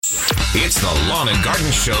It's the Lawn and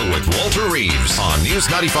Garden Show with Walter Reeves on News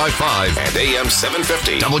 95.5 and AM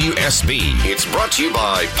 750 WSB. It's brought to you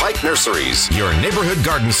by Pike Nurseries, your neighborhood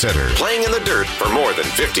garden center, playing in the dirt for more than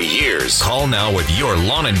 50 years. Call now with your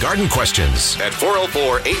lawn and garden questions at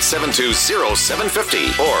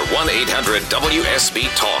 404-872-0750 or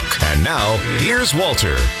 1-800-WSB-TALK. And now, here's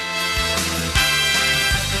Walter.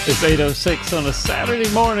 It's 8:06 on a Saturday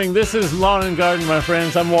morning. This is Lawn and Garden, my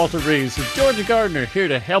friends. I'm Walter Reeves, the Georgia Gardener, here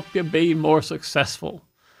to help you be more successful.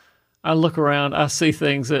 I look around, I see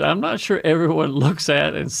things that I'm not sure everyone looks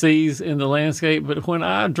at and sees in the landscape, but when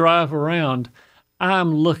I drive around,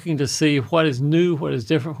 I'm looking to see what is new, what is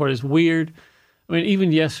different, what is weird. I mean,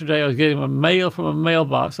 even yesterday I was getting my mail from a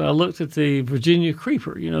mailbox, and I looked at the Virginia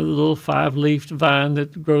creeper, you know, the little 5-leafed vine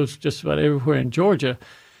that grows just about everywhere in Georgia.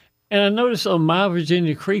 And I noticed on my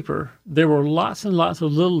Virginia creeper, there were lots and lots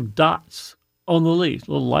of little dots on the leaf,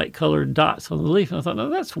 little light-colored dots on the leaf. And I thought, no,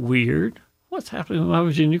 that's weird. What's happening with my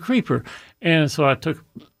Virginia creeper? And so I took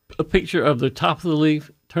a picture of the top of the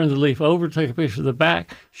leaf, turned the leaf over, took a picture of the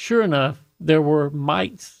back. Sure enough, there were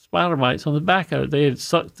mites, spider mites on the back of it. They had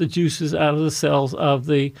sucked the juices out of the cells of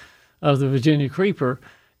the Virginia creeper.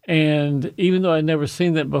 And even though I'd never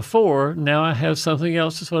seen that before, now I have something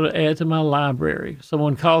else to sort of add to my library.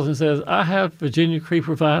 Someone calls and says, I have Virginia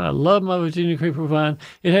creeper vine. I love my Virginia creeper vine.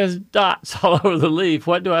 It has dots all over the leaf.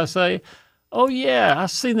 What do I say? Oh, yeah, I've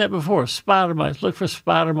seen that before. Spider mites. Look for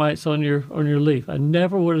spider mites on your leaf. I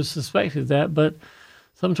never would have suspected that, but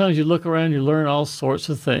sometimes you look around, you learn all sorts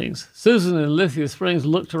of things. Susan in Lithia Springs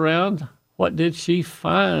looked around. What did she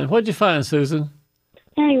find? What did you find, Susan?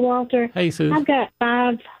 Hey, Walter. Hey, Susan. I've got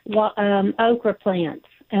 5 okra plants,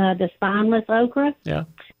 the spineless okra. Yeah.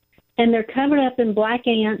 And they're covered up in black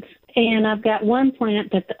ants, and I've got one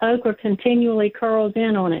plant that the okra continually curls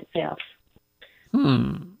in on itself.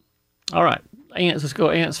 All right. Ants, let's go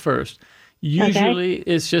ants first. Usually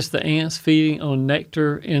it's just the ants feeding on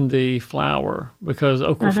nectar in the flower because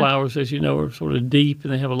okra flowers, as you know, are sort of deep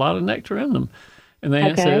and they have a lot of nectar in them. And the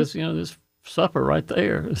ant says, you know, this supper right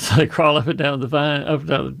there. So they crawl up and down the vine, up and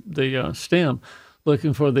down the stem,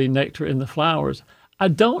 looking for the nectar in the flowers. I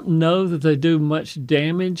don't know that they do much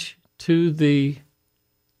damage to the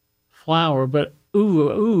flower, but I'm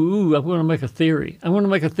going to make a theory.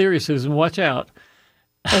 Susan. Watch out.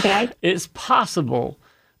 Okay. It's possible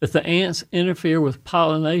that the ants interfere with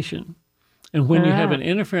pollination. And when you have an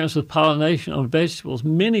interference with pollination on vegetables,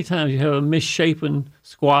 many times you have a misshapen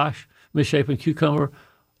squash, misshapen cucumber,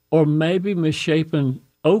 or maybe misshapen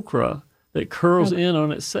okra that curls in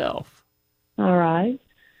on itself. All right.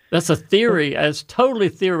 That's a theory. It's totally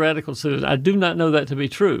theoretical, Susan. I do not know that to be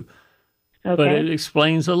true. Okay. But it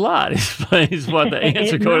explains a lot. It explains why the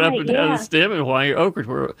ants are going up and down the stem and why your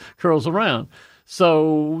okra curls around.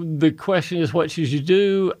 So the question is, what should you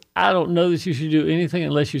do? I don't know that you should do anything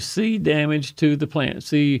unless you see damage to the plant.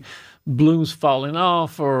 See blooms falling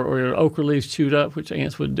off or your okra leaves chewed up, which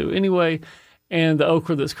ants wouldn't do anyway. And the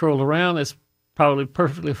okra that's curled around is probably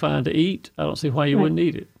perfectly fine to eat. I don't see why you wouldn't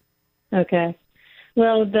eat it. Okay.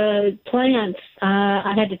 Well, the plants,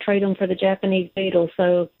 I had to trade them for the Japanese beetle,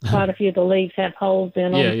 so quite a few of the leaves have holes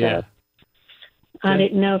in them. Yeah. I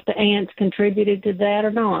didn't know if the ants contributed to that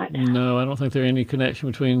or not. No, I don't think there's any connection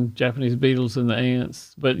between Japanese beetles and the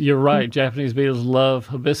ants. But you're right. Japanese beetles love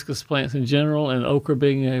hibiscus plants in general, and okra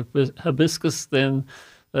being a hibiscus, then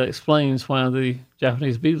that explains why the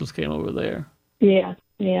Japanese beetles came over there. Yeah.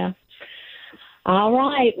 All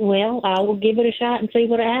right. Well, I will give it a shot and see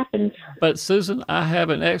what happens. But, Susan, I have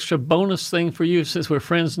an extra bonus thing for you since we're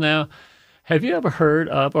friends now. Have you ever heard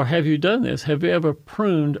of, or have you done this, have you ever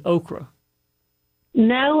pruned okra?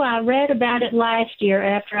 No, I read about it last year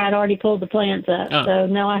after I'd already pulled the plants up. So,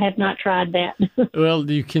 no, I have not tried that. Well,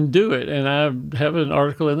 you can do it. And I have an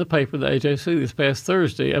article in the paper, the AJC, this past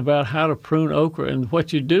Thursday about how to prune okra. And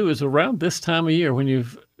what you do is around this time of year, when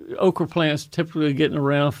okra plants typically getting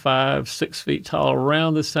around 5-6 feet tall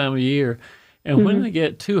around this time of year. And when they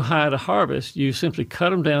get too high to harvest, you simply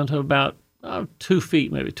cut them down to about 2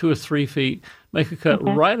 feet, maybe 2 or 3 feet, make a cut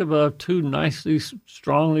right above 2 nicely,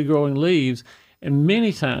 strongly growing leaves. And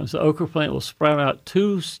many times the okra plant will sprout out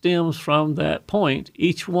 2 stems from that point,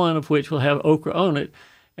 each one of which will have okra on it,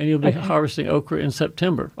 and you'll be harvesting okra in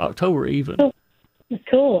September, October even.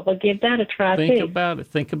 Cool. I'll give that a try, Think about it.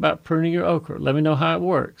 Think about pruning your okra. Let me know how it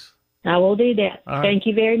works. I will do that. All right. Thank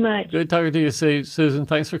you very much. Good talking to you, Susan.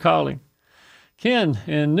 Thanks for calling. Ken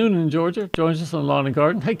in Noonan, Georgia, joins us on Lawn and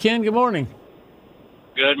Garden. Hey, Ken, good morning.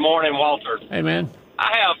 Good morning, Walter. Hey, man.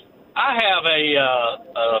 I have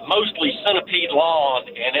a mostly centipede lawn,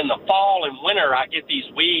 and in the fall and winter, I get these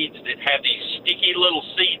weeds that have these sticky little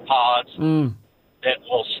seed pods. that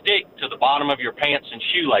will stick to the bottom of your pants and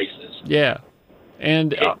shoelaces. Yeah.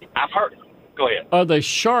 And I've heard. Go ahead. Are they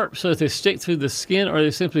sharp so that they stick through the skin, or are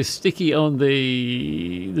they simply sticky on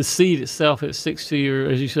the seed itself? It sticks to your,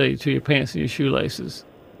 as you say, to your pants and your shoelaces.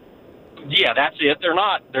 Yeah, that's it. They're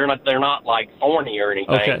not like thorny or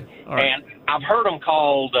anything. Okay. All right. And I've heard them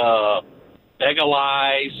called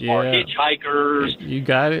begalize or hitchhikers. You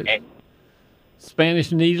got it.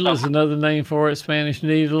 Spanish needle is another name for it. Spanish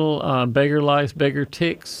needle, beggar lice, beggar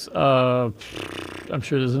ticks. I'm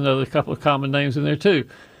sure there's another couple of common names in there too.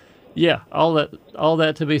 Yeah, all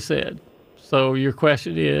that to be said. So your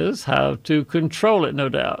question is how to control it, no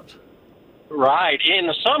doubt. Right. In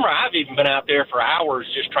the summer, I've even been out there for hours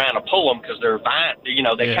just trying to pull them because they're vine.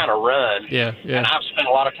 They kind of run. Yeah. And I've spent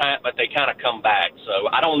a lot of time, but they kind of come back. So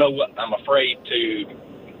I don't know what I'm afraid to.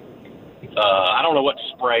 I don't know what to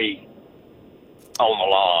spray on the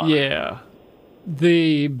lawn. Yeah.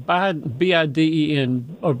 The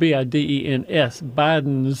BIDEN or BIDENS,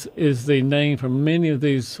 Biden's, is the name for many of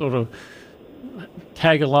these sort of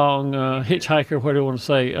tag-along hitchhiker, what do you want to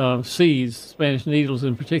say, seeds, Spanish needles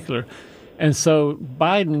in particular. And so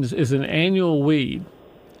Biden's is an annual weed.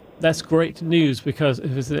 That's great news because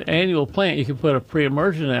if it's an annual plant, you can put a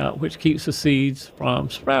pre-emergent out, which keeps the seeds from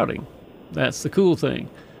sprouting. That's the cool thing.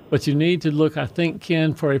 But you need to look, I think,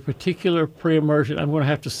 Ken, for a particular pre-emergent. I'm going to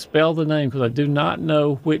have to spell the name because I do not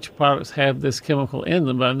know which products have this chemical in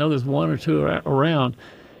them, but I know there's one or two around.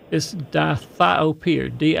 It's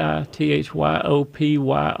dithiopyr, dithyopyr,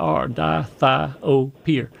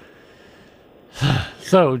 dithiopyr.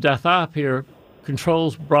 So dithiopyr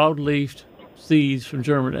controls broadleafed seeds from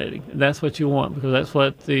germinating. And that's what you want because that's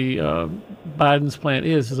what the Biden's plant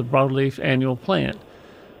is a broadleaf annual plant.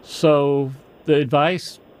 So the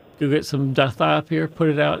advice, go get some dithiopyr, put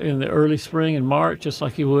it out in the early spring in March, just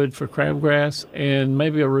like you would for crabgrass, and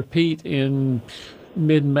maybe a repeat in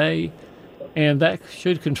mid-May. And that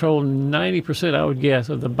should control 90%, I would guess,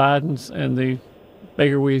 of the Bidens and the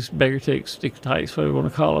beggar weeds, beggar ticks, stick tights, whatever you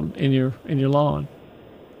want to call them, in your lawn.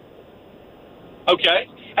 Okay.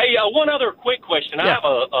 Hey, one other quick question. Yeah.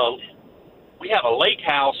 We have a lake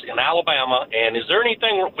house in Alabama, and is there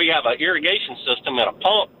anything? We have an irrigation system and a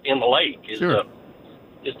pump in the lake. Sure.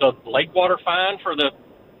 Is the lake water fine for the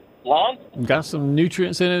lawn? Got some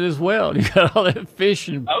nutrients in it as well. You got all that fish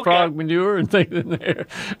and frog manure and things in there.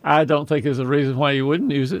 I don't think there's a reason why you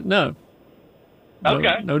wouldn't use it. No.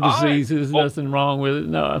 No diseases, right. Nothing wrong with it.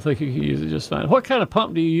 No, I think you can use it just fine. What kind of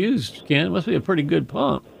pump do you use, Ken? It must be a pretty good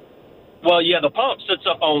pump. Well, yeah, the pump sits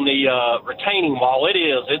up on the retaining wall.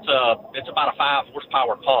 It's about a 5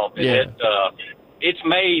 horsepower pump, and it's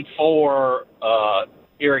made for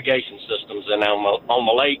irrigation systems. And on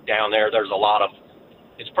the lake down there, there's a lot of.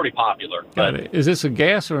 It's pretty popular. Got it. Is this a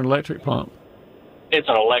gas or an electric pump? It's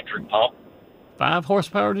an electric pump. 5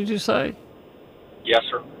 horsepower, did you say? Yes,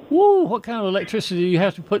 sir. Woo! What kind of electricity do you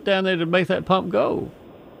have to put down there to make that pump go?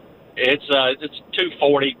 It's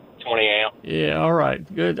 240, 20 amp. Yeah. All right.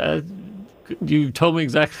 Good. You told me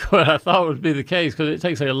exactly what I thought would be the case because it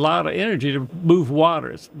takes a lot of energy to move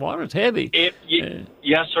water. Water's heavy.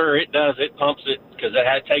 Yes, sir, it does. It pumps it because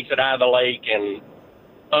it takes it out of the lake and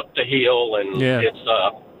up the hill, and it's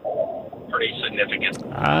pretty significant.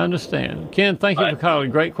 I understand. Ken, thank you for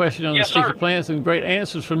calling. Great question on the sticky plants and great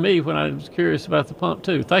answers from me when I was curious about the pump,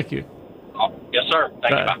 too. Thank you. Oh, yes, sir.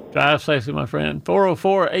 Thank you. Bye. Drive safely, my friend.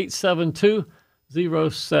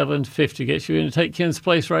 404-872-0750 gets you in to take Ken's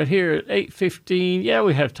place right here at 8:15. Yeah,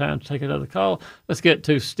 we have time to take another call. Let's get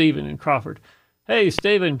to Stephen in Crawford. Hey,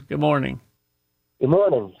 Stephen. Good morning. Good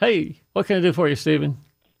morning. Hey, what can I do for you, Stephen?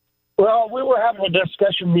 Well, we were having a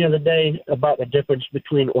discussion the other day about the difference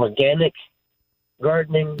between organic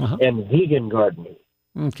gardening and vegan gardening.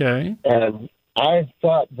 Okay. And I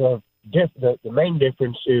thought the main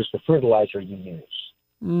difference is the fertilizer you use.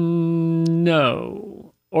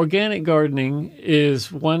 No. Organic gardening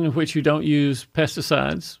is one in which you don't use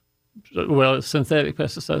pesticides. Well, it's synthetic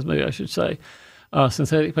pesticides, maybe I should say.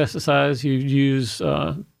 Synthetic pesticides, you use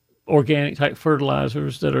organic type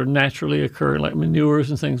fertilizers that are naturally occurring, like manures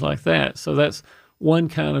and things like that. So that's one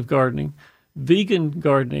kind of gardening. Vegan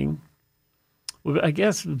gardening, I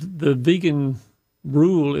guess the vegan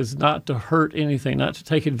rule is not to hurt anything, not to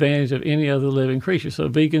take advantage of any other living creature. So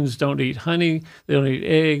vegans don't eat honey, they don't eat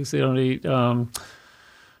eggs, they don't eat,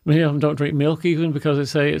 many of them don't drink milk even because they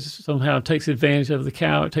say it somehow takes advantage of the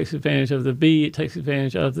cow, it takes advantage of the bee, it takes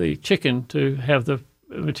advantage of the chicken to have the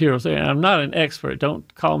materials there. And I'm not an expert.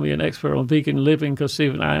 Don't call me an expert on vegan living because,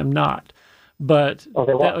 Stephen, I am not. But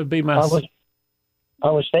that would be my...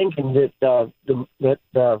 I was thinking that the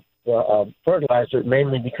fertilizer,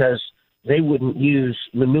 mainly because they wouldn't use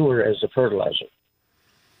manure as a fertilizer.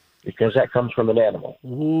 because that comes from an animal?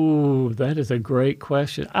 Ooh, that is a great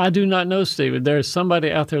question. I do not know, Stephen. There's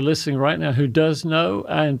somebody out there listening right now who does know.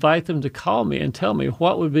 I invite them to call me and tell me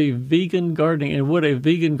what would be vegan gardening, and would a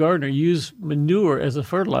vegan gardener use manure as a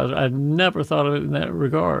fertilizer? I've never thought of it in that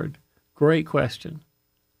regard. Great question.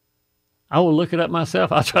 I will look it up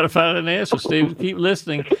myself. I'll try to find an answer, Steve. Keep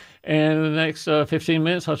listening. And in the next 15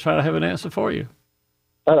 minutes, I'll try to have an answer for you.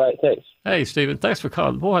 All right, thanks. Hey, Stephen, thanks for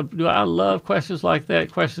calling. Boy, do I love questions like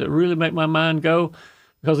that, questions that really make my mind go.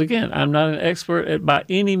 Because, again, I'm not an expert by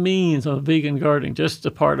any means on vegan gardening, just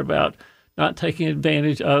the part about not taking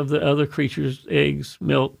advantage of the other creatures' eggs,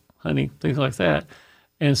 milk, honey, things like that.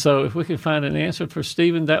 And so if we can find an answer for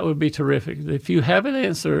Stephen, that would be terrific. If you have an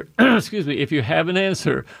answer, if you have an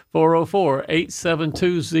answer,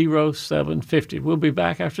 404-872-0750. We'll be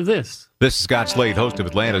back after this. This is Scott Slade, host of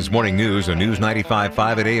Atlanta's Morning News on News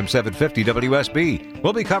 95.5 at AM 750 WSB.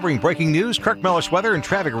 We'll be covering breaking news, Kirk Mellish weather, and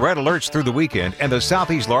traffic red alerts through the weekend. And the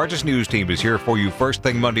Southeast's largest news team is here for you first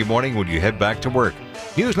thing Monday morning when you head back to work.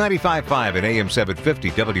 News 95.5 at AM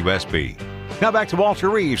 750 WSB. Now back to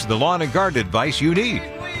Walter Reeves, the lawn and garden advice you need.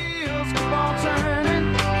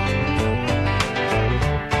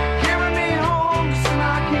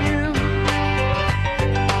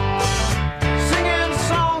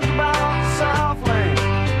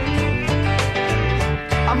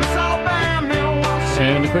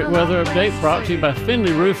 And a quick weather update brought to you by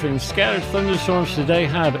Finley Roofing. Scattered thunderstorms today,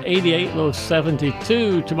 high of 88, low of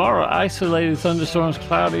 72. Tomorrow, isolated thunderstorms,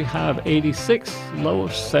 cloudy, high of 86, low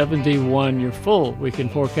of 71. Your full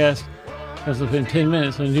weekend forecast as within 10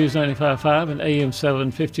 minutes on News 95.5 and AM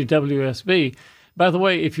 750 WSB. By the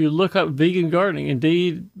way, if you look up vegan gardening,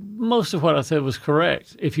 indeed, most of what I said was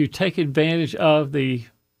correct. If you take advantage of the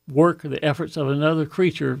work, the efforts of another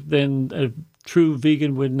creature, then a true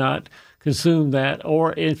vegan would not consume that.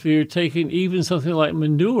 Or if you're taking even something like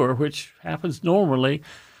manure, which happens normally,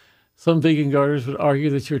 some vegan gardeners would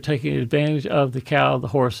argue that you're taking advantage of the cow, the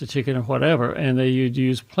horse, the chicken, or whatever, and you'd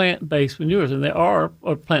use plant-based manures, and or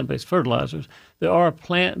plant-based fertilizers. There are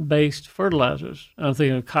plant-based fertilizers. I'm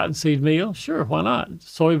thinking of cottonseed meal. Sure, why not?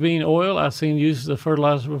 Soybean oil, I've seen used as a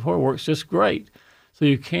fertilizer before, works just great. So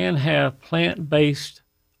you can have plant-based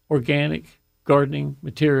organic gardening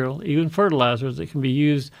material, even fertilizers that can be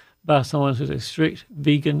used by someone who's a strict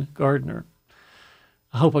vegan gardener.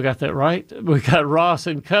 I hope I got that right. We got Ross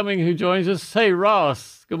in Cumming who joins us. Hey,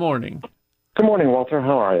 Ross, good morning. Good morning, Walter.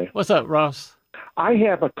 How are you? What's up, Ross? I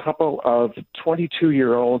have a couple of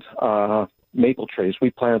 22-year-old maple trees.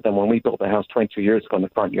 We planted them when we built the house 22 years ago in the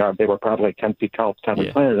front yard. They were probably like 10 feet tall at the time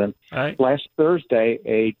we planted them. Right. Last Thursday,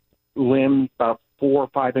 a limb about 4 or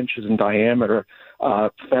 5 inches in diameter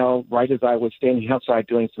fell right as I was standing outside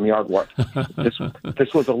doing some yard work. This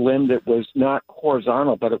was a limb that was not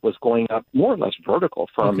horizontal, but it was going up more or less vertical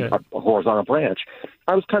from a horizontal branch.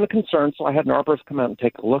 I was kind of concerned, so I had an arborist come out and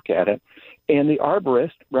take a look at it. And the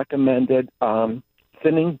arborist recommended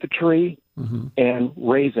thinning the tree and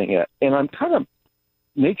raising it. And I'm kind of,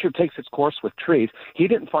 nature takes its course with trees. He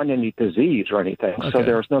didn't find any disease or anything, so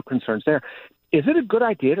there was no concerns there. Is it a good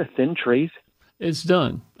idea to thin trees? It's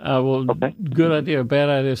done. Good idea or bad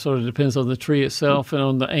idea sort of depends on the tree itself and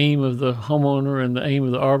on the aim of the homeowner and the aim of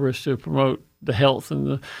the arborist to promote the health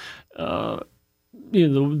and the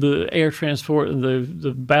air transport and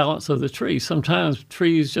the balance of the tree. Sometimes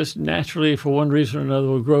trees just naturally, for one reason or another,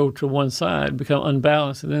 will grow to one side, become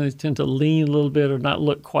unbalanced, and then they tend to lean a little bit or not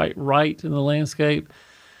look quite right in the landscape.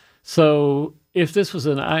 So if this was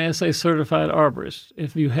an ISA certified arborist,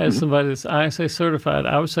 if you had somebody that's ISA certified,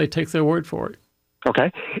 I would say take their word for it.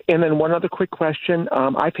 Okay. And then one other quick question.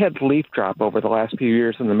 I've had leaf drop over the last few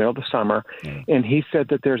years in the middle of the summer, and he said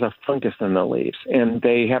that there's a fungus in the leaves, and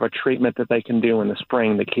they have a treatment that they can do in the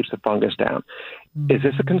spring that keeps the fungus down. Is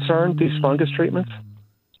this a concern, these fungus treatments?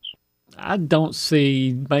 I don't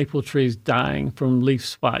see maple trees dying from leaf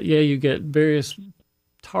spot. Yeah, you get various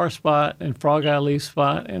tar spot and frog eye leaf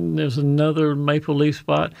spot, and there's another maple leaf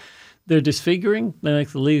spot. They're disfiguring. They make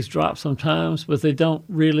the leaves drop sometimes, but they don't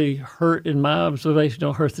really hurt, in my observation,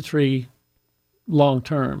 don't hurt the tree long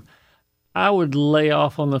term. I would lay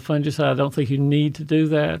off on the fungicide. I don't think you need to do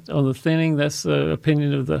that. On the thinning, that's the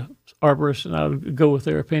opinion of the arborist, and I would go with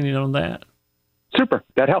their opinion on that. Super.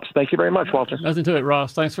 That helps. Thank you very much, Walter. Nothing to it,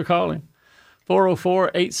 Ross. Thanks for calling.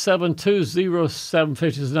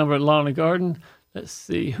 404-872-0750 is the number at Lawn and Garden. Let's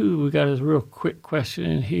see who we got as a real quick question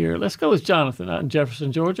in here. Let's go with Jonathan out in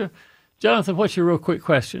Jefferson, Georgia. Jonathan, what's your real quick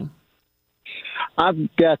question?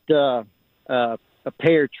 I've got a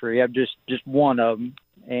pear tree. I've just one of them,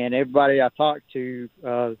 and everybody I talk to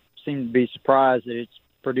seems to be surprised that it's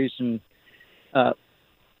producing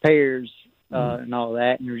pears and all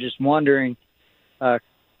that. And you're just wondering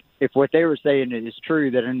if what they were saying is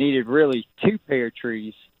true, that I needed really 2 pear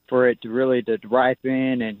trees for it to really to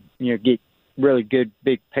ripen and, get really good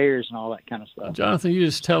big pears and all that kind of stuff. Jonathan, you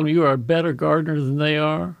just tell them you are a better gardener than they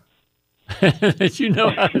are. That you know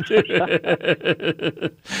how to do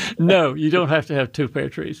it. No, you don't have to have 2 pear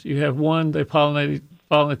trees. You have one, they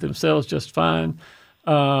pollinate themselves just fine.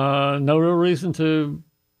 No real reason to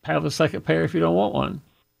have a second pear if you don't want one.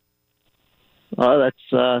 Well, that's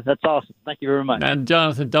awesome. Thank you very much. And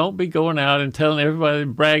Jonathan, don't be going out and telling everybody,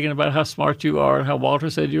 bragging about how smart you are and how Walter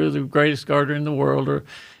said you're the greatest gardener in the world or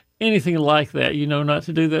anything like that. You know not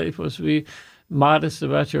to do that. You're supposed to be modest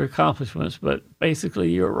about your accomplishments, but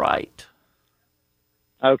basically you're right.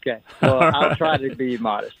 Okay. Well, I'll try to be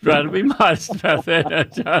modest. Try to be modest about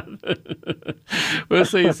that, Jonathan. We'll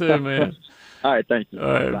see you soon, man. All right, thank you.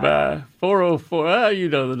 All right, bye. 404, you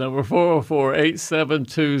know the number,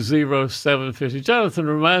 404-872-0750. Jonathan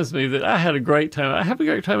reminds me that I had a great time. I have a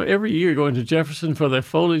great time every year going to Jefferson for their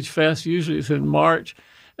Foliage Fest. Usually it's in March.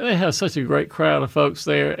 And they have such a great crowd of folks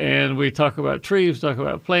there. And we talk about trees, talk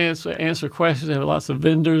about plants, answer questions. They have lots of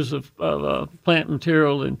vendors of plant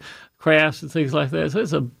material and crafts and things like that. So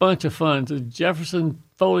it's a bunch of fun. The Jefferson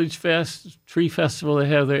Foliage Fest, tree festival they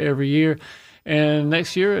have there every year. And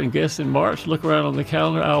next year, I guess in March, look around on the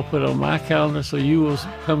calendar. I'll put it on my calendar so you will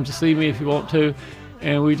come to see me if you want to.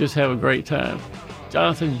 And we just have a great time.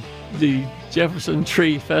 Jonathan, the Jefferson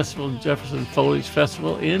Tree Festival, Jefferson Foliage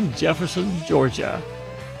Festival in Jefferson, Georgia.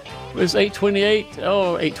 It's 8:28,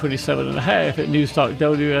 8:27 and a half at News Talk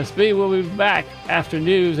WSB. We'll be back after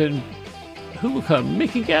news, and who will come?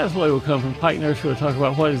 Mickey Gasaway will come from Pike Nursery. We'll talk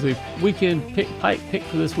about what is the weekend Pike pick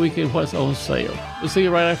for this weekend, what's on sale. We'll see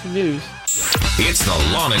you right after news. It's the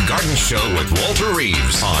Lawn and Garden Show with Walter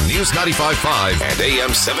Reeves on News 95.5 and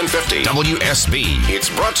AM 750 WSB. It's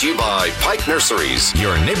brought to you by Pike Nurseries,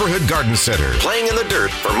 your neighborhood garden center, playing in the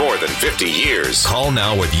dirt for more than 50 years. Call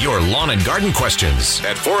now with your lawn and garden questions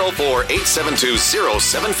at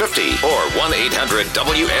 404-872-0750 or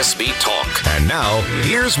 1-800-WSB-TALK. And now,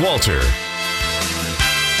 here's Walter.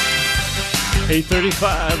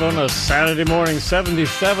 8:35 on a Saturday morning,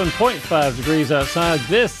 77.5 degrees outside.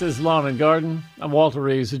 This is Lawn and Garden. I'm Walter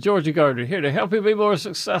Reeves, the Georgia Gardener, here to help you be more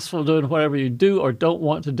successful doing whatever you do or don't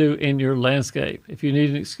want to do in your landscape. If you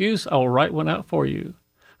need an excuse, I will write one out for you.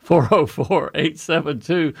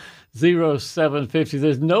 404-872-0750.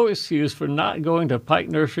 There's no excuse for not going to Pike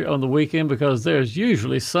Nursery on the weekend because there's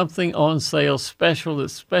usually something on sale special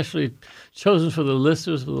that's specially chosen for the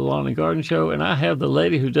listeners of the Lawn and Garden Show. And I have the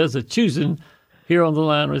lady who does the choosing here on the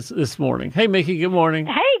line this morning. Hey, Mickey, good morning.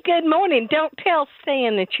 Hey, good morning. Don't tell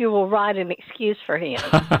Stan that you will write an excuse for him.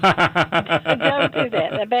 Don't do that.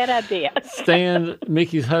 That's a bad idea. Stan,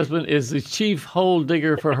 Mickey's husband, is the chief hole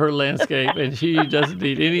digger for her landscape, and she doesn't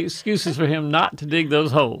need any excuses for him not to dig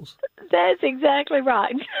those holes. That's exactly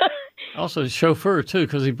right. Also, chauffeur, too,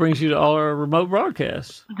 because he brings you to all our remote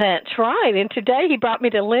broadcasts. That's right. And today he brought me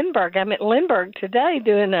to Lindbergh. I'm at Lindbergh today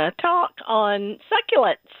doing a talk on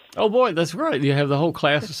succulents. Oh, boy, that's right. You have the whole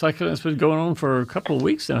class of succulents been going on for a couple of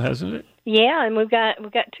weeks now, hasn't it? Yeah, and we've got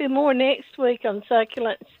 2 more next week on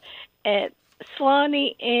succulents at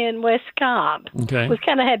Slaney and West Cobb. Okay. We've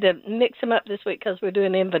kind of had to mix them up this week because we're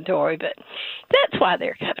doing inventory, but that's why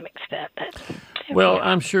they're kind of mixed up. Well,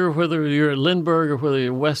 I'm sure whether you're at Lindbergh or whether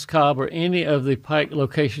you're West Cobb or any of the Pike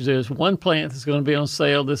locations, there's one plant that's going to be on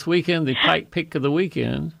sale this weekend, the Pike Pick of the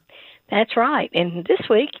Weekend. That's right. And this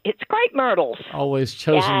week, it's crepe myrtles. Always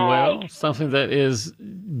chosen well. Something that is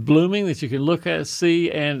blooming that you can look at,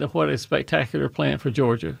 see, and what a spectacular plant for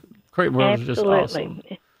Georgia. Crepe myrtles are just awesome.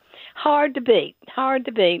 Hard to beat,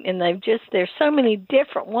 and there's so many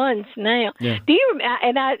different ones now. Yeah. Do you?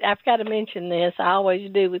 And I've got to mention this. I always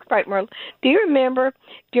do with crepe myrtle. Do you remember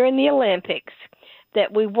during the Olympics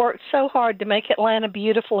that we worked so hard to make Atlanta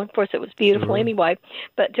beautiful? Of course, it was beautiful anyway,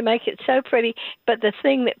 but to make it so pretty. But the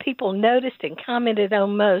thing that people noticed and commented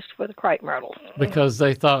on most were the crepe myrtles. Because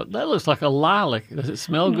they thought, that looks like a lilac. Does it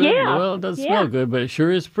smell good? Yeah. Well, it doesn't smell good, but it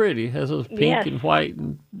sure is pretty. It has those pink and white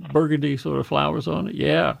and burgundy sort of flowers on it.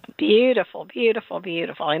 Yeah. Beautiful, beautiful,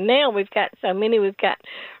 beautiful. And now we've got so many. We've got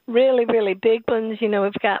really, really big ones. You know,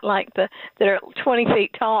 we've got like that are 20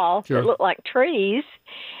 feet tall that look like trees.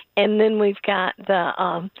 And then we've got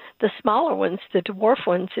the smaller ones, the dwarf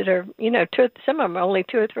ones that are, some of them are only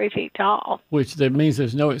 2 or 3 feet tall. Which that means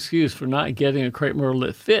there's no excuse for not getting a crepe myrtle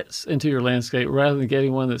that fits into your landscape rather than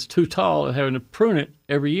getting one that's too tall and having to prune it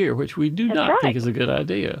every year, which we do not think is a good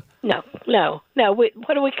idea. No.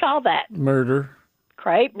 What do we call that? Murder.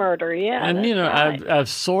 Crepe myrtle, yeah. And, right. I've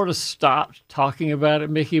sort of stopped talking about it,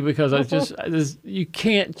 Mickey, because you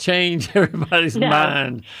can't change everybody's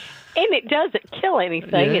mind. And it doesn't kill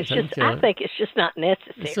anything. Yeah, I think it's just not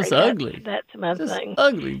necessary. It's just ugly. That's my thing.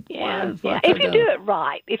 Ugly. Yeah. If you do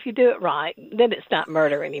it right, then it's not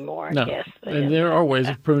murder anymore, I guess. And there are ways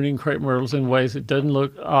of pruning crepe myrtles in ways that doesn't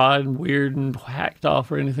look odd and weird and hacked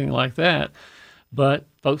off or anything like that. But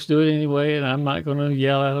folks do it anyway, and I'm not going to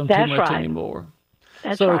yell at them too much anymore.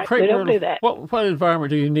 That's right. Crepe we don't myrtle, do that. What environment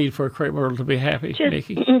do you need for a crepe myrtle to be happy,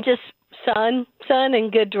 Mickey? Just sun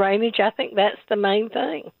and good drainage. I think that's the main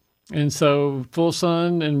thing. And so full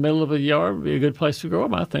sun in the middle of a yard would be a good place to grow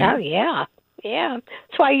them, I think. Oh, yeah. Yeah.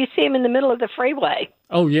 That's why you see them in the middle of the freeway.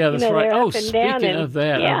 Oh, yeah, that's right. Oh, speaking of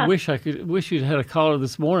that, yeah. I wish you'd had a caller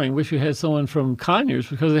this morning. Wish you had someone from Conyers,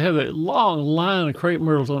 because they have that long line of crepe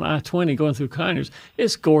myrtles on I-20 going through Conyers.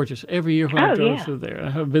 It's gorgeous every year when I go through there. I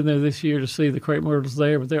haven't been there this year to see the crepe myrtles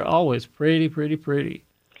there, but they're always pretty, pretty, pretty.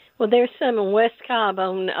 Well, there's some in West Cobb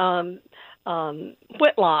on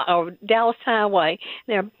Whitlock or Dallas Highway.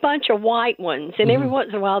 There are a bunch of white ones, and every once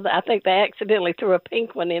in a while, I think they accidentally threw a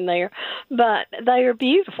pink one in there. But they are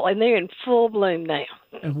beautiful, and they're in full bloom now.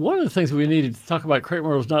 And one of the things we needed to talk about crepe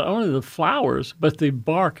myrtles, not only the flowers, but the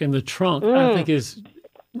bark and the trunk, I think is,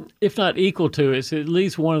 if not equal to, it's at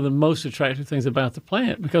least one of the most attractive things about the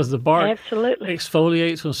plant, because the bark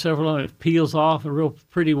exfoliates on several, and it peels off in real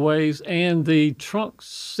pretty ways, and the trunk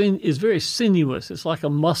is very sinuous. It's like a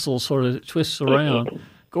muscle sort of that twists around.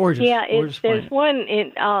 Gorgeous. Yeah, gorgeous there's one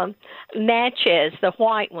in Natchez, the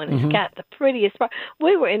white one. It's got the prettiest bark.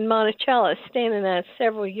 We were in Monticello standing there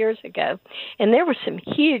several years ago, and there were some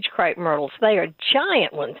huge crepe myrtles. They are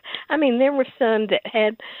giant ones. I mean, there were some that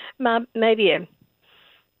had maybe a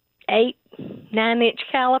 8-9 inch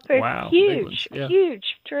caliper. Wow, huge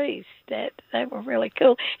trees. That they were really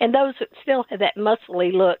cool, and those still had that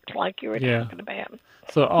muscly look like you were talking about.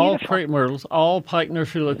 So all crepe myrtles, all Pike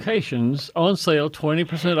Nursery locations on sale,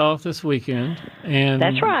 20% off this weekend, and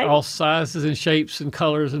that's right. All sizes and shapes and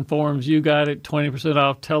colors and forms. You got it, 20%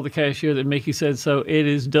 off. Tell the cashier that Mickey said so. It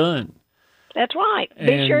is done. That's right.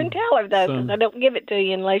 Be sure and tell her though, because I don't give it to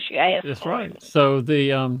you unless you ask. That's right. So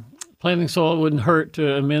the planting soil wouldn't hurt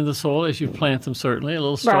to amend the soil as you plant them, certainly. A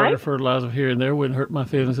little starter fertilizer here and there wouldn't hurt my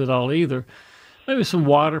feelings at all either. Maybe some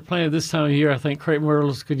water. Planted this time of year, I think crepe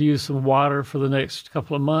myrtles could use some water for the next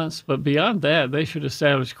couple of months. But beyond that, they should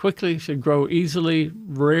establish quickly, should grow easily,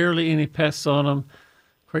 rarely any pests on them.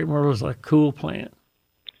 Crepe myrtle is a cool plant.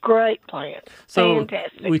 Great plant. So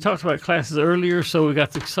fantastic. We talked about classes earlier, so we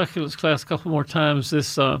got the succulents class a couple more times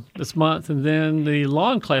this month, and then the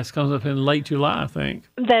lawn class comes up in late July, I think.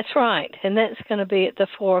 That's right, and that's going to be at the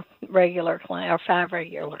 4 regular class or 5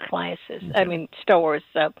 regular classes. Okay. I mean stores.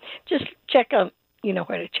 So just check on. You know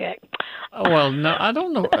where to check. Oh, well, no, I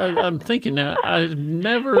don't know. I'm thinking now. I've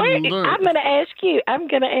never learned. I'm going to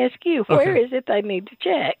ask you. Where is it they need to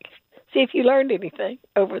check? See if you learned anything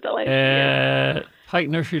over the last year.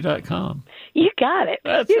 PikeNursery.com. You got it.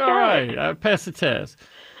 That's all right. I passed the test.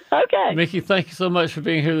 Okay. Mickey, thank you so much for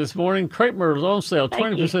being here this morning. Crepe myrtles on sale,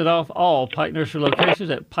 20% off all Pike Nursery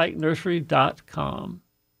locations at PikeNursery.com.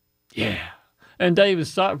 Yeah. And Dave in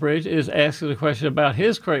Stockbridge is asking a question about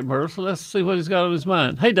his crepe myrtle, so let's see what he's got on his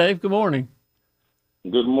mind. Hey, Dave, good morning.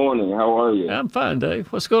 Good morning. How are you? I'm fine, Dave.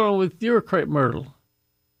 What's going on with your crepe myrtle?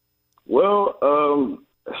 Well,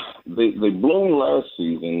 they bloomed last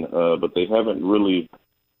season, but they haven't really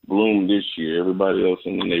bloomed this year. Everybody else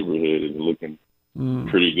in the neighborhood is looking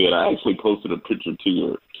pretty good. I actually posted a picture to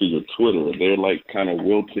your Twitter. They're like kind of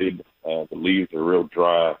wilted. The leaves are real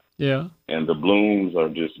dry. Yeah. And the blooms are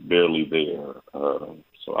just barely there.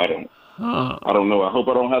 So I don't know. I hope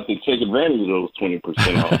I don't have to take advantage of those 20%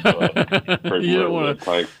 off. You don't want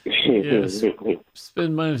to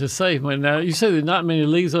spend money to save money. Now, you say there's not many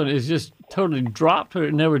leaves on it. It's just totally dropped, or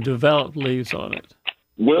it never developed leaves on it?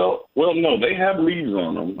 Well, no, they have leaves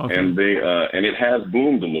on them, and and it has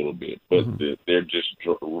bloomed a little bit, but they're just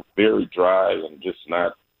very dry and just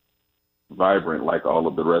not vibrant like all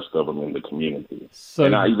of the rest of them in the community. So,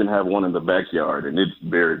 and I even have one in the backyard, and it's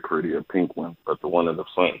very pretty, a pink one. But the one in the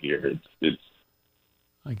front here, it's.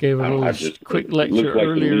 I gave a little quick lecture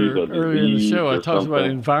earlier in the show. I talked about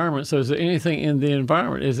environment. So is there anything in the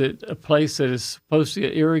environment? Is it a place that is supposed to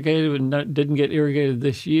get irrigated and didn't get irrigated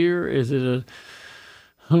this year? Is it a...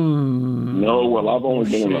 No, well, I've only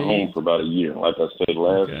been in the home for about a year. Like I said,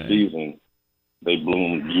 last season, they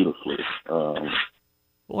bloomed beautifully.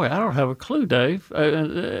 Boy, I don't have a clue, Dave.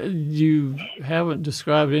 You haven't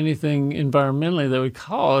described anything environmentally that would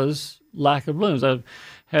cause lack of blooms. I've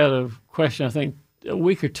had a question, I think, a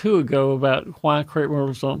week or two ago about why crepe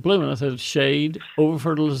myrtles don't bloom. And I said shade,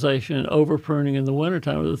 over-fertilization, and over-pruning in the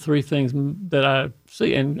wintertime are the three things that I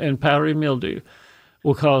see. And powdery mildew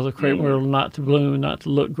will cause a crepe myrtle not to bloom, not to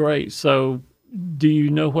look great. So do you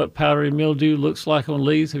know what powdery mildew looks like on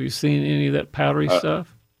leaves? Have you seen any of that powdery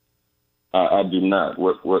stuff? I do not.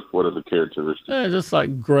 What are the characteristics? Just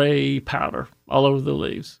like gray powder all over the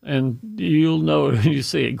leaves. And you'll know it when you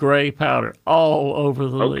see it, gray powder all over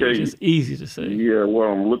the leaves. It's easy to see. Yeah,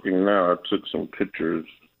 well, I'm looking now. I took some pictures.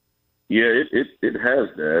 Yeah, it has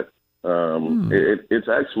that. It's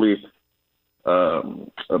actually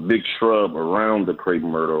a big shrub around the crepe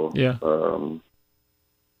myrtle. Yeah.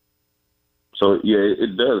 So yeah,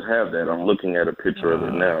 it does have that. I'm looking at a picture of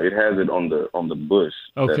it now. It has it on the bush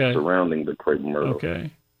that's surrounding the crepe myrtle.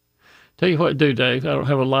 Okay. Tell you what, do Dave. I don't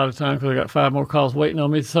have a lot of time because I got 5 more calls waiting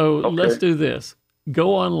on me. So let's do this.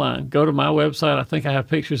 Go online. Go to my website. I think I have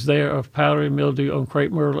pictures there of powdery mildew on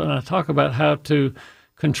crepe myrtle, and I talk about how to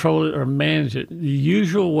control it or manage it. The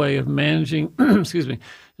usual way of managing,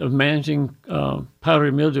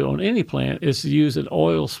 powdery mildew on any plant is to use an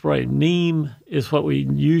oil spray. Neem is what we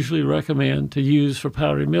usually recommend to use for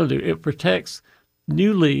powdery mildew. It protects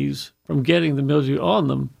new leaves from getting the mildew on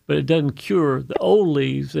them, but it doesn't cure the old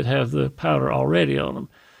leaves that have the powder already on them.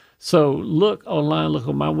 So look online, look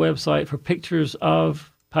on my website for pictures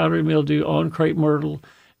of powdery mildew on crepe myrtle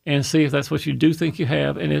and see if that's what you do think you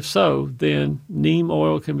have. And if so, then neem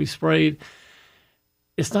oil can be sprayed.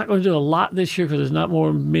 It's not going to do a lot this year because there's not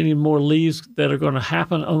many more leaves that are going to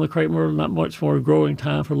happen on the crepe myrtle, not much more growing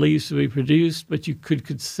time for leaves to be produced, but you could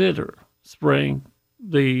consider spraying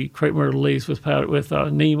the crepe myrtle leaves with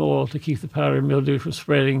neem oil to keep the powdery mildew from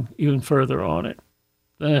spreading even further on it.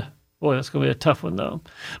 Boy, that's going to be a tough one, though.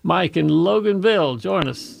 Mike in Loganville, join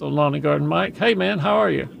us on Lawn and Garden. Mike, hey, man, how are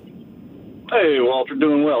you? Hey, Walter,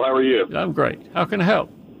 doing well. How are you? I'm great. How can I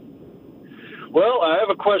help? Well, I have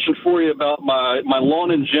a question for you about my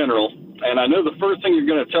lawn in general, and I know the first thing you're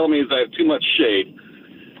going to tell me is I have too much shade.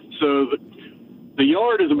 So the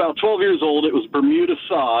yard is about 12 years old. It was Bermuda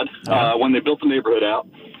sod when they built the neighborhood out,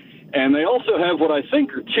 and they also have what I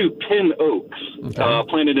think are 2 pin oaks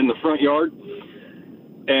planted in the front yard,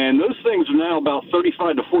 and those things are now about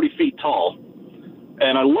 35 to 40 feet tall.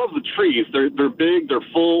 And I love the trees. They're big, they're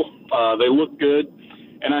full, they look good.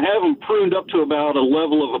 And I have them pruned up to about a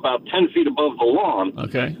level of about 10 feet above the lawn.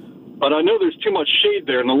 Okay. But I know there's too much shade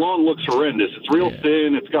there, and the lawn looks horrendous. It's real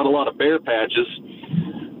thin. It's got a lot of bare patches.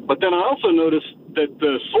 But then I also noticed that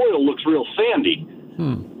the soil looks real sandy.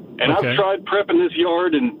 And I've tried prepping this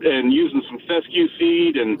yard and using some fescue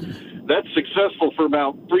seed, and that's successful for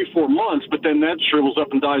about 3-4 months, but then that shrivels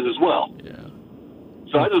up and dies as well. Yeah.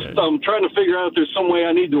 So I'm trying to figure out if there's some way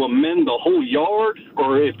I need to amend the whole yard,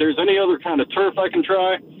 or if there's any other kind of turf I can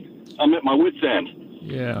try. I'm at my wit's end.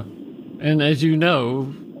 Yeah. And as you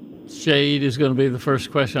know, shade is going to be the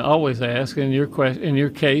first question I always ask. In your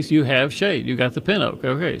case, you have shade. You got the pin oak.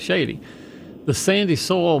 Okay, shady. The sandy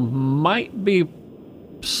soil might be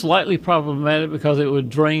slightly problematic because it would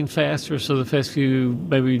drain faster, so the fescue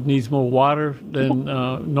maybe needs more water than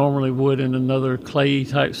normally would in another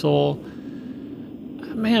clay-type soil.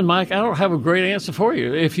 Man, Mike, I don't have a great answer for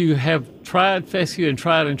you. If you have tried fescue and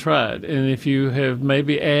tried, and if you have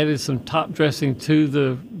maybe added some top dressing to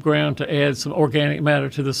the ground to add some organic matter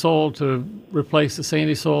to the soil to replace the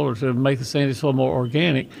sandy soil or to make the sandy soil more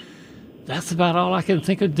organic, that's about all I can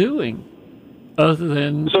think of doing. Other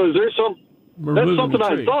than so, is there that's something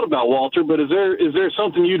I thought about, Walter. But is there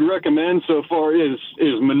something you'd recommend so far? Is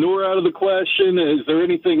manure out of the question? Is there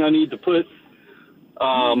anything I need to put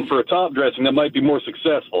for a top dressing that might be more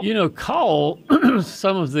successful? You know, call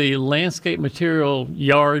some of the landscape material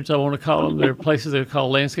yards, I want to call them. There are places that are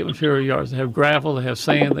called landscape material yards. They have gravel, they have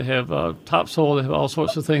sand, they have topsoil, they have all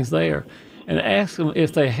sorts of things there. And ask them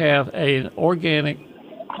if they have an organic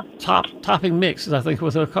topping mix, is I think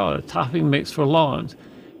what they'll call it, a topping mix for lawns.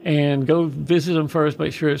 And go visit them first,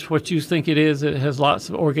 make sure it's what you think it is. It has lots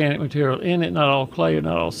of organic material in it, not all clay or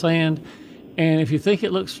not all sand. And if you think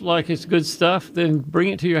it looks like it's good stuff, then bring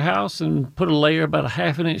it to your house and put a layer about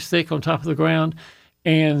 1/2 inch thick on top of the ground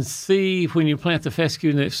and see when you plant the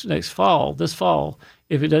fescue this fall,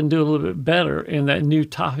 if it doesn't do a little bit better in that new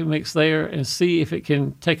topping mix there, and see if it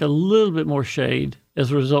can take a little bit more shade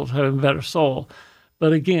as a result of having better soil.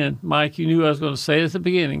 But again, Mike, you knew I was going to say it at the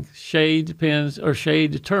beginning. Shade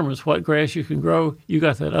determines what grass you can grow. You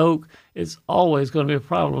got that oak. It's always going to be a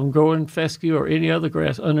problem growing fescue or any other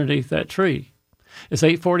grass underneath that tree. It's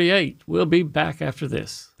 8:48. We'll be back after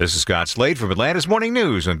this. This is Scott Slade from Atlanta's Morning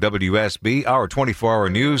News on WSB. Our 24-hour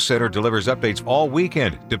news center delivers updates all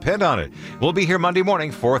weekend. Depend on it. We'll be here Monday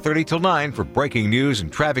morning, 4:30 till 9 for breaking news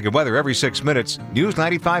and traffic and weather every 6 minutes. News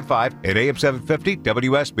 95.5 at AM 750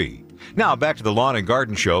 WSB. Now back to the Lawn and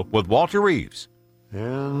Garden Show with Walter Reeves.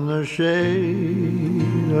 In the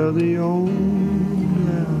shade of the old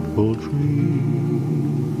apple tree,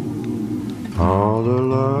 all the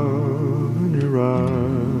love in your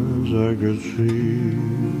eyes I could see,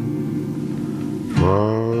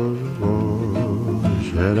 was a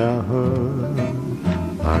voice that I heard,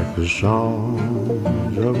 like the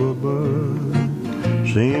songs of a bird,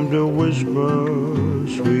 seemed to whisper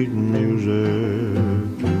sweet music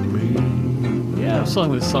to me. Yeah, I've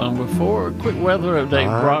sung this song before. A quick weather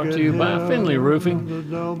update brought to you by Finley Roofing.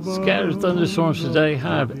 Scattered thunderstorms today,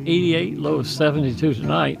 high of 88, low of 72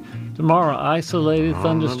 tonight. Tomorrow, isolated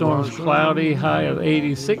thunderstorms, cloudy, high of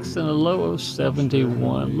 86 and a low of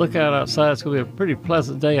 71. Look out outside. It's going to be a pretty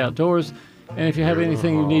pleasant day outdoors. And if you have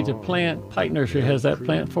anything you need to plant, Pike Nursery has that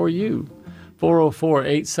plant for you.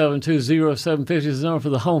 404-872-0750 is the number for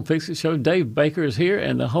the Home Fix It Show. Dave Baker is here,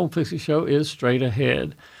 and the Home Fix It Show is straight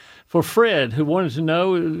ahead. For Fred, who wanted to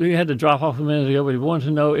know, he had to drop off a minute ago, but he wanted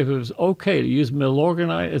to know if it was okay to use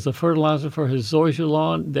Milorganite as a fertilizer for his zoysia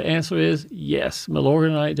lawn. The answer is yes.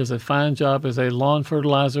 Milorganite does a fine job as a lawn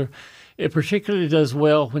fertilizer. It particularly does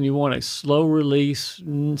well when you want a slow release,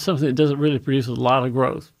 something that doesn't really produce a lot of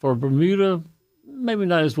growth. For Bermuda, maybe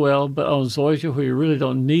not as well, but on zoysia, where you really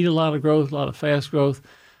don't need a lot of growth, a lot of fast growth,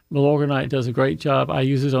 Milorganite does a great job. I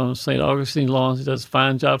use it on St. Augustine lawns. It does a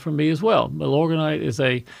fine job for me as well. Milorganite is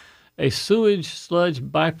a sewage sludge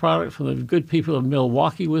byproduct from the good people of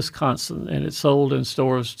Milwaukee, Wisconsin, and it's sold in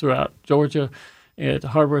stores throughout Georgia, at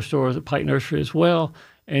hardware stores, at Pike Nursery as well.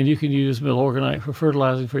 And you can use Milorganite for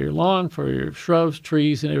fertilizing for your lawn, for your shrubs,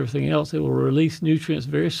 trees, and everything else. It will release nutrients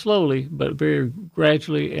very slowly, but very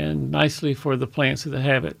gradually and nicely for the plants that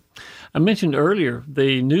have it. I mentioned earlier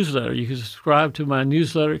the newsletter. You can subscribe to my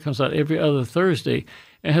newsletter. It comes out every other Thursday.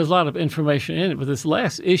 It has a lot of information in it, but this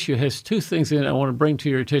last issue has two things in it I want to bring to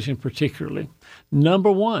your attention particularly.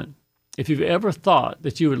 Number one, if you've ever thought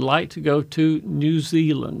that you would like to go to New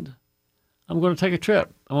Zealand, I'm going to take a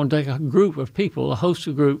trip. I want to take a group of people, host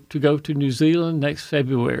a group, to go to New Zealand next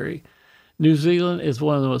February. New Zealand is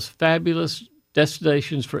one of the most fabulous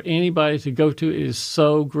destinations for anybody to go to. It is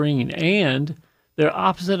so green, and they're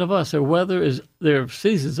opposite of us. Their weather is, their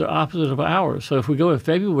seasons are opposite of ours. So if we go in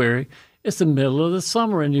February, it's the middle of the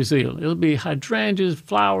summer in New Zealand. It'll be hydrangeas,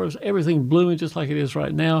 flowers, everything blooming just like it is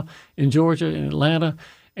right now in Georgia and Atlanta.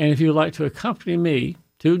 And if you'd like to accompany me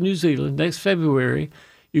to New Zealand next February,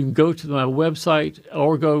 you can go to my website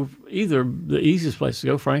or go either. The easiest place to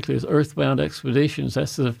go, frankly, is Earthbound Expeditions.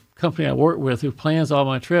 That's the company I work with who plans all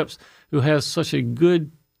my trips, who has such a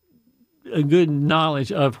good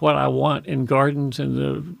knowledge of what I want in gardens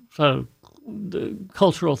and the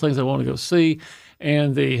cultural things I want to go see,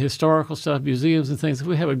 and the historical stuff, museums and things.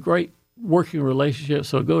 We have a great working relationship.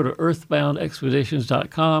 So go to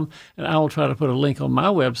earthboundexpeditions.com, and I will try to put a link on my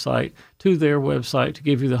website to their website to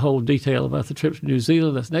give you the whole detail about the trip to New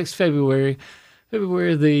Zealand. That's next February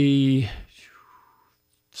the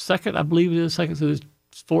 2nd, I believe it is, 2nd to the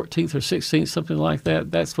 14th or 16th, something like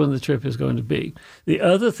that. That's when the trip is going to be. The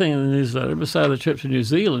other thing in the newsletter, besides the trip to New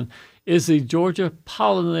Zealand, is the Georgia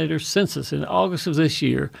Pollinator Census. In August of this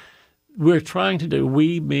year, we're trying to do,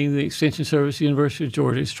 we being the Extension Service, University of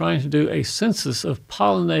Georgia, is trying to do a census of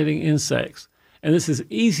pollinating insects. And this is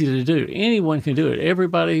easy to do. Anyone can do it.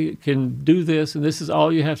 Everybody can do this, and this is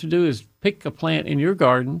all you have to do is pick a plant in your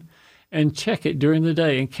garden and check it during the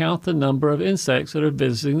day and count the number of insects that are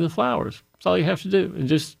visiting the flowers. That's all you have to do. And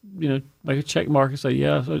just, make a check mark and say,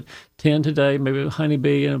 yeah, so 10 today, maybe a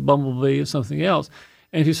honeybee and a bumblebee and something else.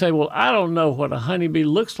 And if you say, well, I don't know what a honeybee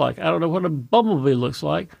looks like, I don't know what a bumblebee looks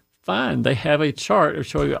like, fine. They have a chart of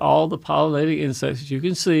showing you all the pollinating insects that you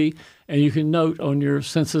can see and you can note on your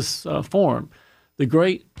census form. The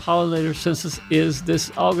Great Pollinator Census is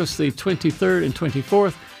this August the 23rd and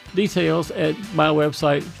 24th. Details at my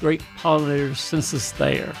website, Great Pollinator Census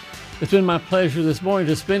there. It's been my pleasure this morning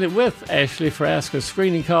to spend it with Ashley Frasca,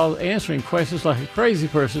 screening calls, answering questions like a crazy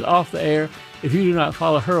person off the air. If you do not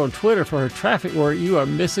follow her on Twitter for her traffic work, you are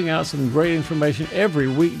missing out some great information every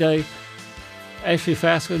weekday. Ashley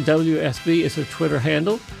Frasca, WSB, is her Twitter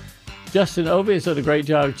handle. Justin Ovey has done a great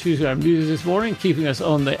job choosing our music this morning, keeping us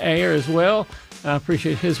on the air as well. I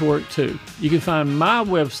appreciate his work too. You can find my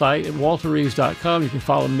website at walterreeves.com. You can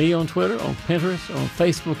follow me on Twitter, on Pinterest, on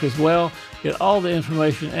Facebook as well. Get all the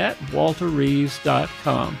information at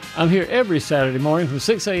walterreeves.com. I'm here every Saturday morning from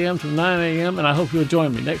 6 a.m. to 9 a.m., and I hope you'll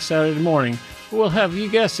join me next Saturday morning. We'll have, you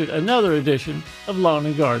guessed it, another edition of Lawn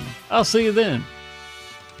and Garden. I'll see you then.